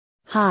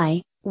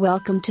Hi,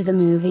 welcome to the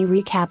Movie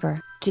Recapper.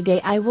 Today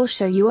I will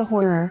show you a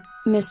horror,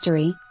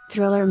 mystery,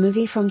 thriller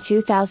movie from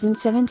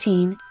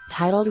 2017,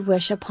 titled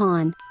Wish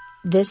Upon.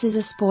 This is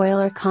a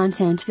spoiler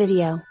content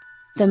video.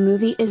 The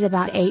movie is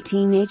about a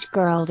teenage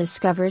girl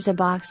discovers a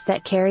box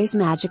that carries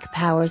magic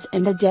powers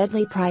and a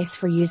deadly price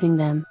for using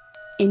them.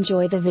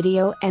 Enjoy the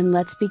video and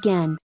let's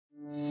begin.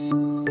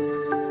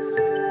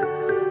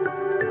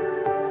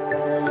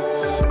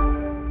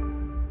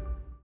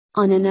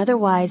 On an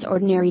otherwise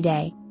ordinary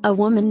day, a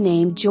woman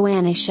named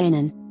Joanna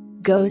Shannon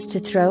goes to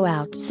throw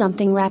out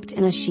something wrapped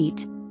in a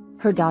sheet.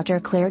 Her daughter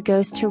Claire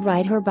goes to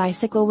ride her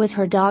bicycle with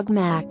her dog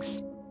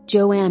Max.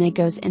 Joanna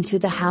goes into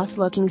the house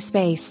looking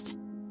spaced.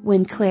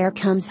 When Claire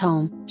comes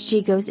home,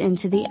 she goes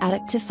into the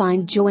attic to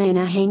find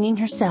Joanna hanging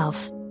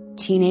herself.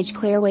 Teenage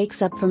Claire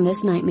wakes up from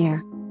this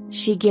nightmare.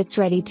 She gets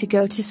ready to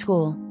go to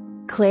school.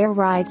 Claire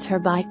rides her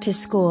bike to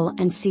school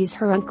and sees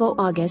her uncle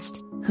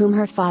August, whom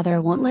her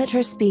father won't let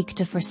her speak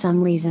to for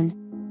some reason.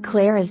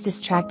 Claire is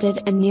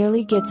distracted and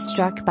nearly gets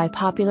struck by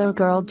popular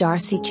girl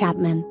Darcy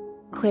Chapman.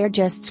 Claire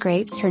just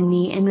scrapes her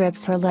knee and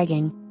rips her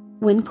legging.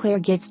 When Claire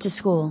gets to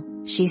school,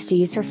 she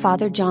sees her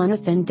father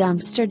Jonathan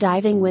dumpster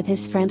diving with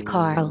his friend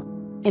Carl.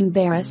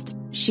 Embarrassed,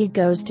 she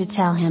goes to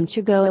tell him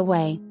to go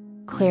away.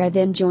 Claire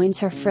then joins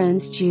her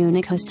friends June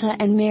Acosta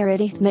and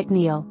Meredith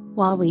McNeil,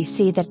 while we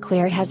see that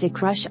Claire has a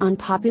crush on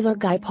popular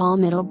guy Paul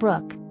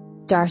Middlebrook.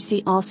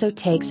 Darcy also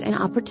takes an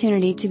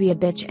opportunity to be a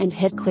bitch and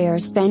hit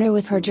Claire's spanner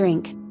with her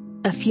drink.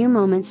 A few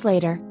moments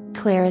later,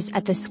 Claire is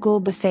at the school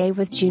buffet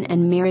with June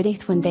and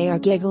Meredith when they are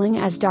giggling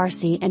as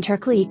Darcy and her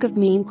clique of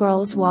mean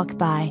girls walk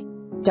by.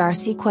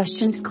 Darcy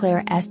questions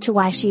Claire as to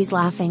why she's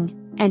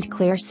laughing, and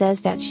Claire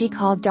says that she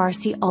called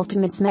Darcy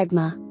ultimate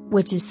smegma,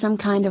 which is some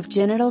kind of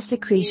genital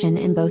secretion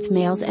in both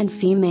males and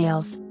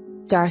females.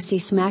 Darcy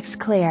smacks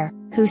Claire,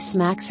 who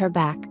smacks her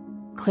back.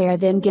 Claire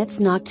then gets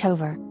knocked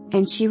over,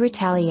 and she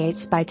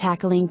retaliates by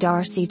tackling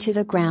Darcy to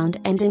the ground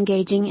and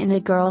engaging in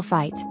a girl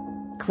fight.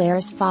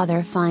 Claire's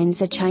father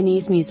finds a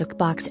Chinese music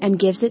box and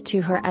gives it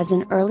to her as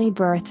an early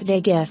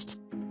birthday gift.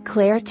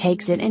 Claire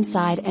takes it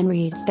inside and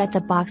reads that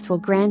the box will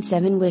grant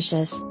 7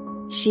 wishes.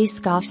 She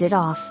scoffs it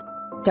off.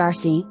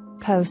 Darcy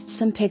posts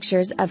some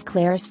pictures of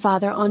Claire's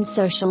father on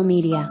social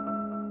media.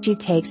 She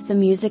takes the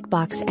music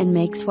box and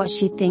makes what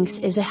she thinks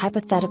is a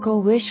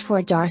hypothetical wish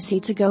for Darcy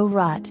to go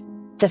rot.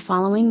 The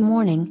following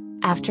morning,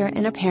 after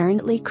an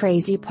apparently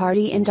crazy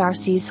party in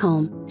Darcy's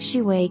home,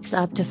 she wakes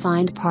up to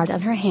find part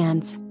of her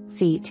hands,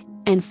 feet,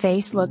 and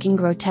face looking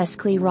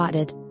grotesquely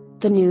rotted.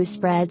 The news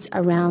spreads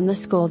around the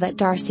school that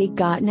Darcy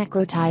got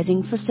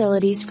necrotizing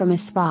facilities from a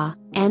spa,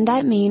 and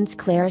that means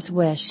Claire's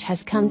wish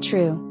has come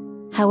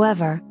true.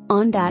 However,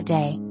 on that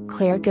day,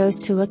 Claire goes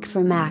to look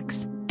for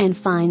Max, and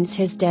finds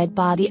his dead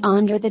body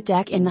under the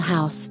deck in the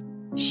house.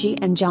 She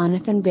and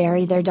Jonathan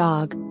bury their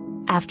dog.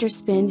 After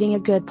spending a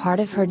good part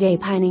of her day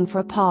pining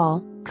for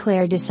Paul,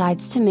 Claire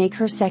decides to make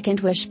her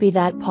second wish be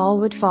that Paul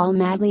would fall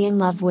madly in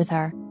love with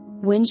her.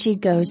 When she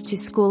goes to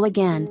school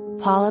again,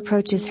 Paul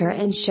approaches her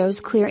and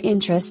shows clear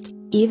interest,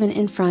 even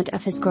in front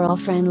of his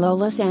girlfriend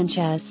Lola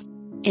Sanchez.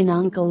 In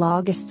Uncle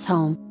August's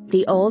home,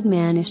 the old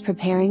man is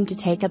preparing to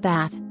take a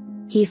bath.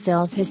 He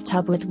fills his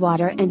tub with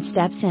water and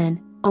steps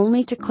in,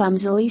 only to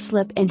clumsily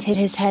slip and hit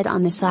his head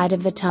on the side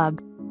of the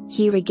tub.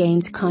 He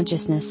regains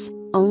consciousness,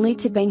 only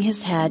to bang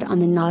his head on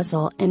the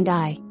nozzle and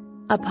die.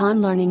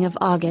 Upon learning of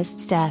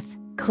August's death,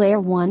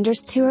 Claire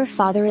wonders to her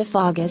father if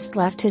August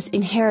left his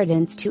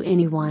inheritance to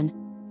anyone.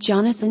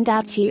 Jonathan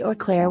doubts he or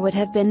Claire would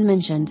have been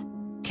mentioned.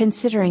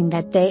 Considering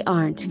that they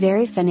aren't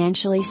very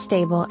financially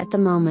stable at the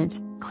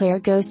moment, Claire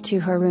goes to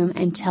her room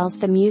and tells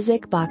the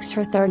music box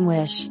her third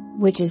wish,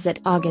 which is that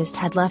August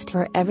had left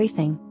her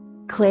everything.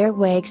 Claire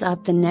wakes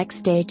up the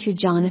next day to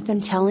Jonathan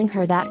telling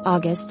her that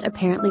August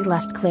apparently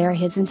left Claire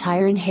his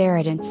entire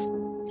inheritance.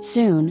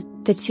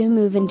 Soon, the two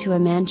move into a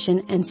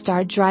mansion and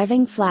start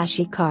driving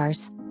flashy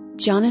cars.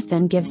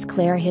 Jonathan gives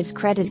Claire his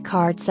credit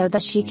card so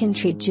that she can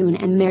treat June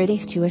and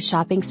Meredith to a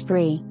shopping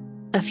spree.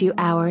 A few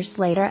hours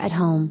later at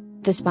home,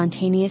 the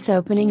spontaneous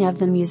opening of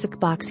the music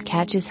box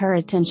catches her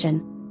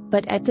attention.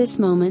 But at this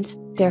moment,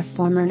 their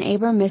former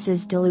neighbor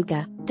Mrs.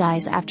 DeLuca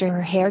dies after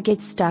her hair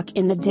gets stuck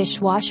in the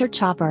dishwasher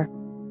chopper.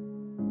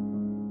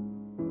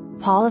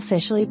 Paul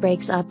officially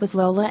breaks up with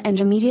Lola and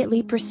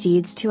immediately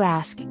proceeds to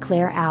ask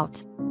Claire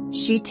out.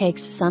 She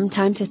takes some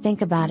time to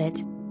think about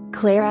it.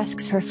 Claire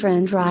asks her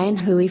friend Ryan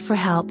Huey for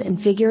help in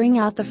figuring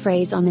out the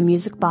phrase on the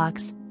music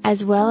box,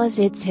 as well as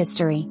its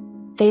history.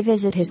 They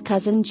visit his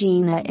cousin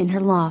Gina in her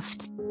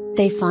loft.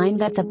 They find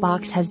that the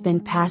box has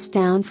been passed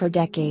down for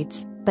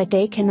decades, but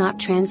they cannot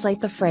translate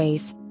the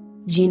phrase.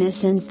 Gina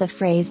sends the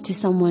phrase to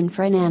someone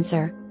for an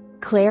answer.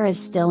 Claire is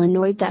still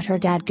annoyed that her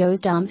dad goes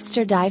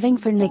dumpster diving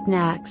for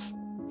knickknacks.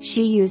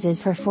 She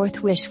uses her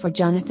fourth wish for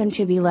Jonathan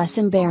to be less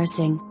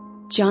embarrassing.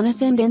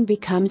 Jonathan then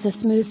becomes a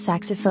smooth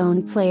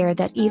saxophone player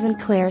that even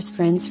Claire's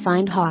friends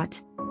find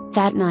hot.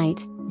 That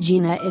night,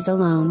 Gina is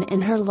alone in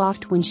her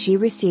loft when she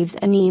receives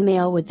an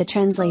email with the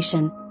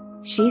translation.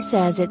 She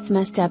says it's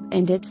messed up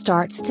and it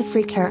starts to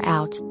freak her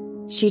out.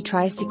 She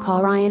tries to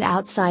call Ryan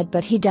outside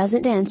but he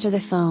doesn't answer the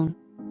phone.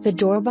 The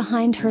door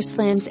behind her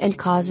slams and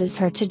causes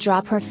her to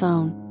drop her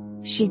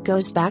phone. She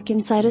goes back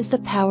inside as the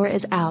power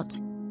is out.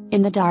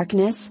 In the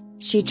darkness,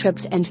 she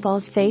trips and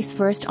falls face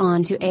first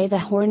onto the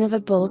horn of a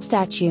bull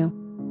statue.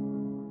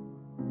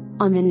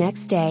 On the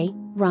next day,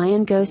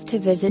 Ryan goes to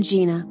visit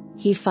Gina.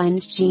 He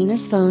finds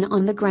Gina's phone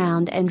on the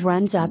ground and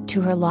runs up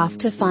to her loft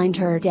to find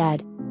her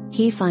dead.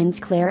 He finds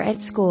Claire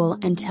at school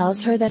and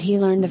tells her that he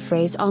learned the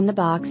phrase on the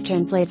box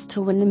translates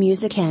to when the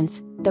music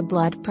ends, the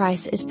blood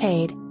price is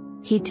paid.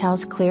 He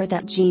tells Claire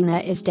that Gina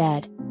is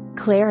dead.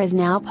 Claire is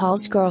now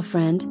Paul's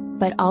girlfriend,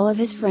 but all of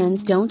his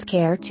friends don't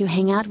care to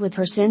hang out with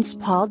her since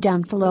Paul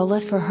dumped Lola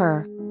for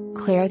her.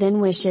 Claire then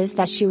wishes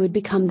that she would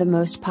become the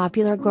most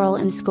popular girl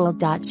in school.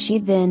 She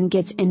then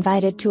gets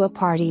invited to a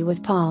party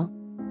with Paul.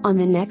 On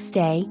the next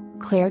day,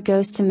 Claire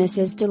goes to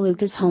Mrs.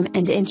 DeLuca's home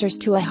and enters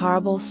to a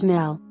horrible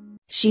smell.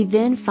 She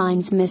then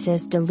finds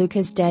Mrs.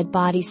 DeLuca's dead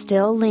body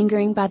still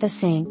lingering by the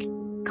sink.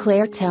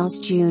 Claire tells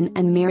June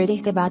and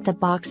Meredith about the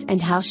box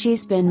and how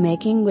she's been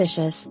making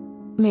wishes.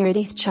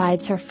 Meredith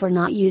chides her for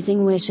not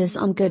using wishes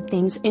on good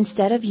things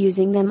instead of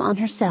using them on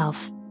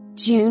herself.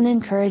 June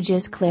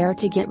encourages Claire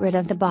to get rid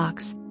of the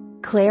box.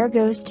 Claire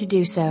goes to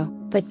do so,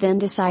 but then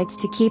decides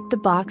to keep the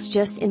box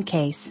just in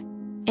case.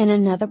 In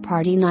another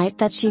party night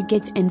that she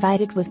gets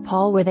invited with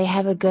Paul where they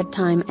have a good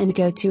time and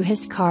go to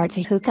his car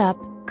to hook up,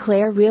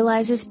 Claire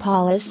realizes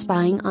Paul is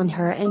spying on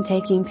her and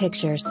taking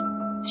pictures.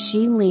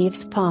 She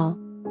leaves Paul.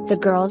 The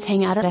girls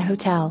hang out at a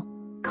hotel.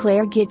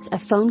 Claire gets a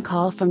phone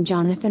call from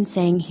Jonathan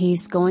saying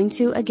he's going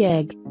to a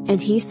gig, and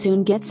he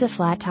soon gets a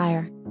flat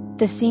tire.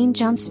 The scene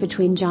jumps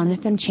between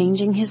Jonathan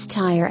changing his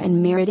tire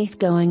and Meredith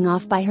going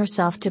off by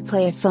herself to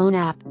play a phone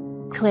app.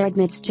 Claire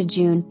admits to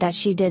June that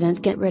she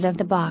didn't get rid of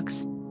the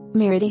box.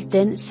 Meredith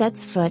then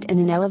sets foot in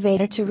an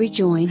elevator to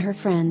rejoin her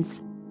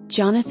friends.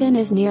 Jonathan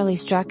is nearly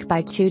struck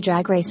by two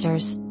drag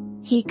racers.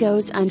 He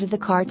goes under the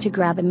car to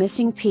grab a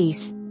missing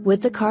piece,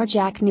 with the car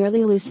jack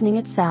nearly loosening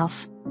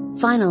itself.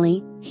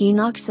 Finally, he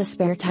knocks the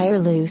spare tire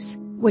loose,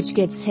 which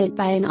gets hit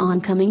by an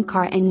oncoming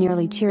car and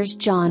nearly tears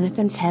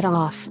Jonathan's head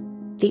off.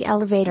 The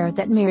elevator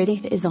that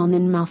Meredith is on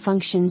then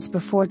malfunctions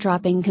before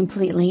dropping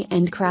completely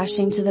and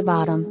crashing to the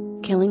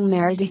bottom, killing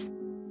Meredith.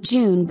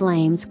 June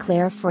blames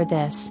Claire for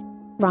this.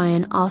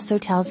 Ryan also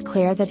tells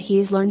Claire that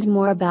he's learned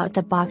more about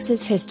the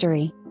box's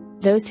history.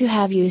 Those who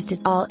have used it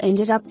all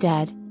ended up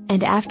dead,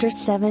 and after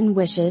 7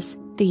 wishes,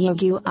 the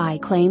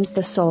Yogui claims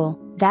the soul.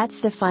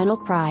 That's the final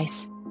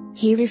price.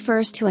 He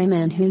refers to a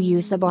man who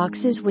used the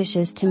box's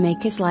wishes to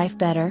make his life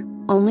better,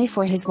 only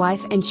for his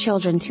wife and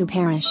children to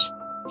perish.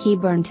 He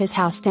burned his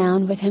house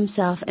down with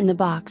himself and the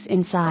box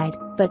inside,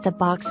 but the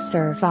box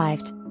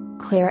survived.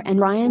 Claire and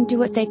Ryan do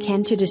what they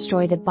can to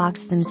destroy the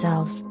box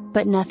themselves,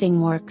 but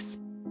nothing works.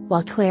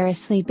 While Claire is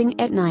sleeping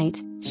at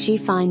night, she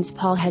finds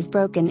Paul has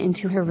broken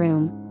into her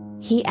room.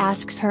 He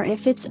asks her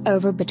if it's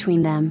over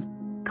between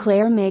them.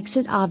 Claire makes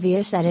it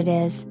obvious that it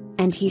is,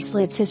 and he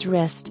slits his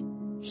wrist.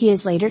 He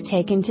is later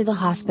taken to the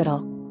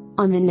hospital.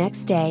 On the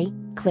next day,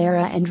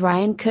 Clara and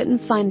Ryan couldn't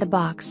find the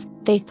box.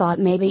 They thought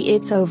maybe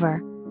it's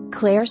over.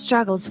 Claire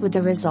struggles with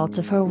the result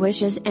of her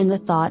wishes and the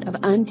thought of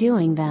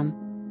undoing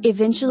them.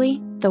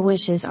 Eventually, the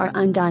wishes are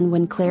undone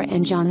when Claire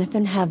and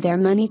Jonathan have their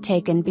money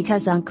taken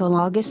because Uncle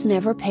August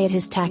never paid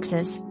his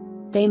taxes.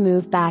 They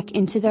move back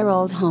into their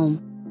old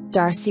home.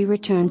 Darcy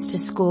returns to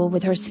school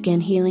with her skin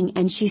healing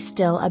and she's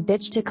still a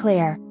bitch to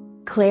Claire.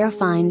 Claire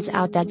finds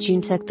out that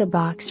June took the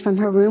box from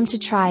her room to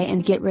try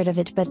and get rid of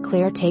it, but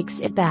Claire takes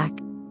it back.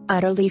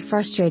 Utterly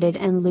frustrated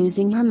and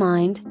losing her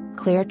mind,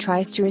 Claire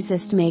tries to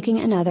resist making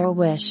another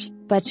wish,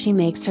 but she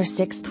makes her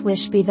 6th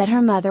wish be that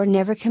her mother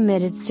never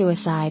committed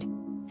suicide.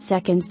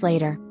 Seconds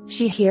later,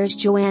 she hears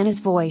Joanna's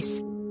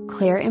voice.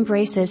 Claire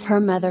embraces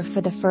her mother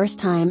for the first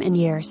time in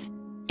years.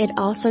 It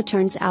also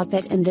turns out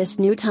that in this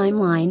new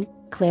timeline,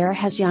 Claire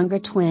has younger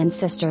twin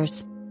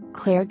sisters.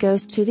 Claire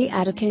goes to the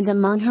attic and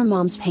among her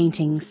mom's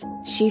paintings,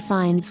 she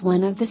finds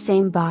one of the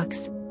same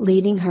box,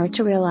 leading her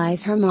to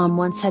realize her mom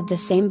once had the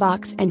same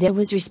box and it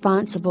was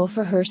responsible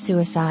for her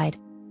suicide.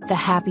 The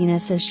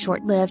happiness is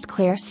short-lived.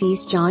 Claire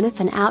sees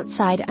Jonathan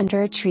outside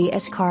under a tree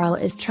as Carl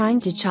is trying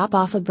to chop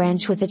off a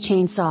branch with a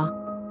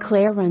chainsaw.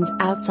 Claire runs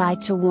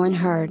outside to warn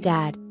her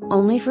dad,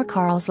 only for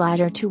Carl's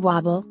ladder to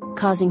wobble,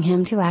 causing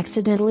him to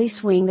accidentally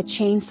swing the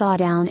chainsaw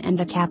down and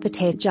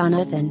decapitate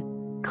Jonathan.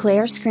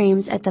 Claire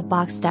screams at the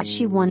box that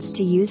she wants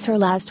to use her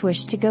last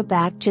wish to go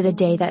back to the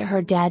day that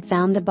her dad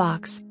found the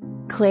box.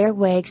 Claire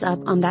wakes up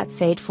on that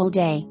fateful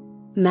day.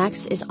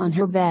 Max is on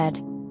her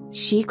bed.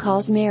 She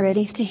calls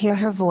Meredith to hear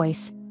her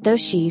voice, though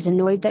she's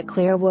annoyed that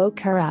Claire woke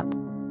her up.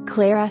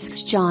 Claire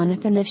asks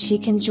Jonathan if she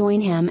can join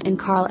him and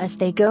Carl as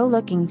they go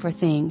looking for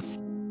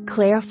things.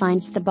 Claire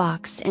finds the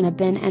box in a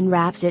bin and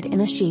wraps it in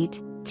a sheet,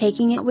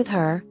 taking it with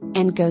her,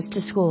 and goes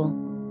to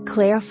school.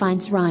 Claire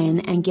finds Ryan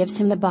and gives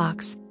him the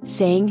box,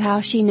 saying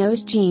how she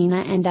knows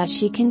Gina and that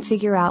she can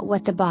figure out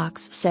what the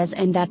box says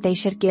and that they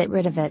should get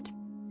rid of it.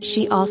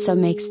 She also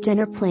makes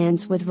dinner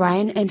plans with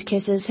Ryan and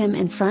kisses him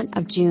in front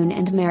of June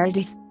and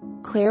Meredith.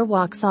 Claire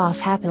walks off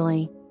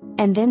happily.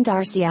 And then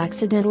Darcy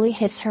accidentally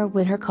hits her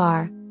with her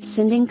car,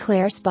 sending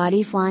Claire's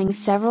body flying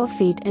several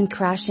feet and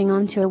crashing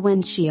onto a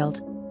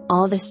windshield.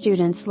 All the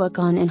students look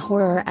on in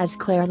horror as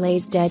Claire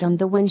lays dead on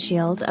the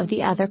windshield of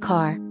the other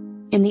car.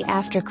 In the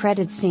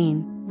after-credits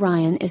scene,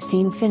 Ryan is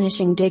seen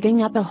finishing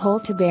digging up a hole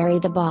to bury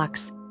the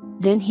box.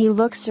 Then he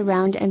looks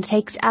around and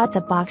takes out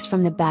the box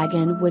from the bag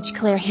in which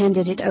Claire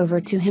handed it over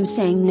to him,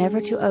 saying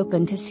never to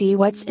open to see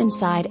what's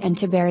inside and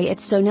to bury it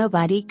so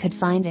nobody could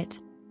find it.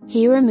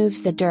 He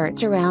removes the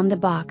dirt around the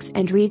box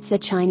and reads the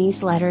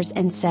Chinese letters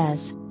and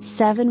says,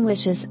 7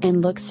 wishes,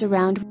 and looks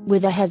around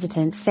with a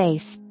hesitant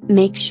face.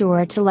 Make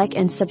sure to like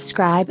and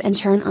subscribe and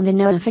turn on the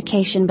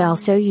notification bell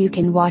so you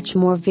can watch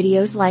more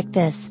videos like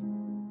this.